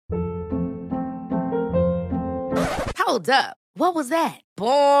Hold up. What was that?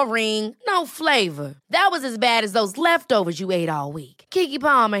 Boring. No flavor. That was as bad as those leftovers you ate all week. Keke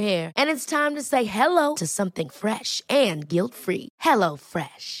Palmer here, and it's time to say hello to something fresh and guilt-free. Hello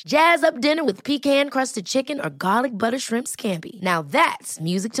Fresh. Jazz up dinner with pecan-crusted chicken or garlic butter shrimp scampi. Now that's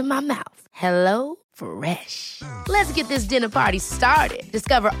music to my mouth. Hello Fresh. Let's get this dinner party started.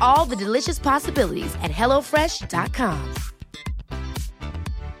 Discover all the delicious possibilities at hellofresh.com.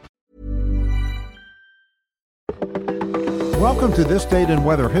 Welcome to This Date in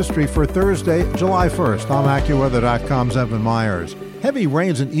Weather History for Thursday, July 1st. I'm AccuWeather.com's Evan Myers. Heavy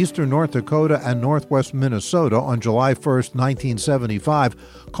rains in eastern North Dakota and northwest Minnesota on July 1st, 1975,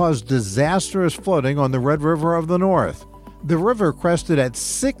 caused disastrous flooding on the Red River of the North. The river crested at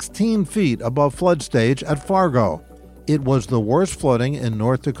 16 feet above flood stage at Fargo. It was the worst flooding in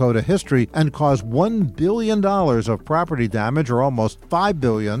North Dakota history and caused $1 billion of property damage, or almost $5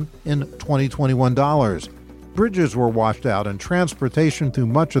 billion in 2021 dollars. Bridges were washed out and transportation through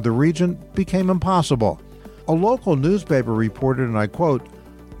much of the region became impossible. A local newspaper reported, and I quote,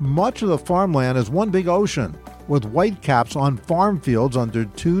 "Much of the farmland is one big ocean, with whitecaps on farm fields under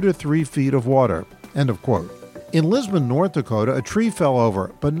 2 to 3 feet of water," end of quote. In Lisbon, North Dakota, a tree fell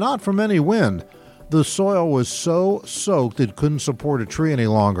over, but not from any wind. The soil was so soaked it couldn't support a tree any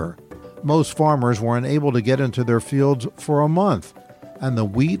longer. Most farmers were unable to get into their fields for a month, and the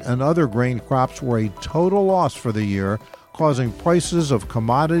wheat and other grain crops were a total loss for the year, causing prices of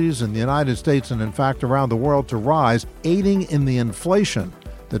commodities in the United States and in fact around the world to rise, aiding in the inflation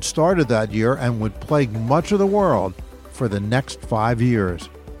that started that year and would plague much of the world for the next 5 years.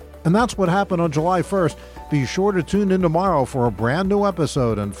 And that's what happened on July 1st. Be sure to tune in tomorrow for a brand new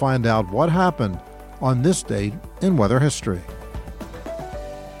episode and find out what happened on this date in weather history.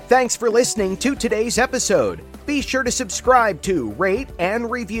 Thanks for listening to today's episode. Be sure to subscribe to, rate,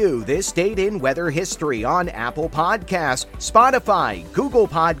 and review This Date in Weather History on Apple Podcasts, Spotify, Google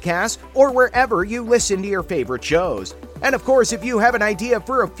Podcasts, or wherever you listen to your favorite shows. And of course, if you have an idea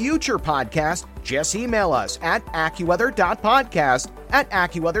for a future podcast, just email us at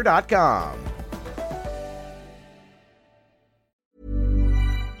AccuWeather.podcast@AccuWeather.com.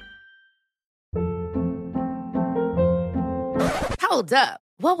 Hold up.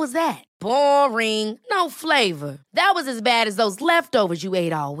 What was that? Boring. No flavor. That was as bad as those leftovers you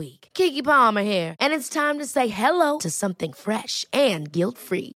ate all week. Keke Palmer here, and it's time to say hello to something fresh and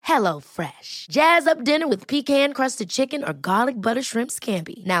guilt-free. Hello Fresh. Jazz up dinner with pecan-crusted chicken or garlic butter shrimp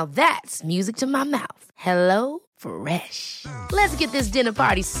scampi. Now that's music to my mouth. Hello Fresh. Let's get this dinner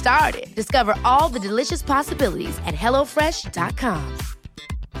party started. Discover all the delicious possibilities at hellofresh.com.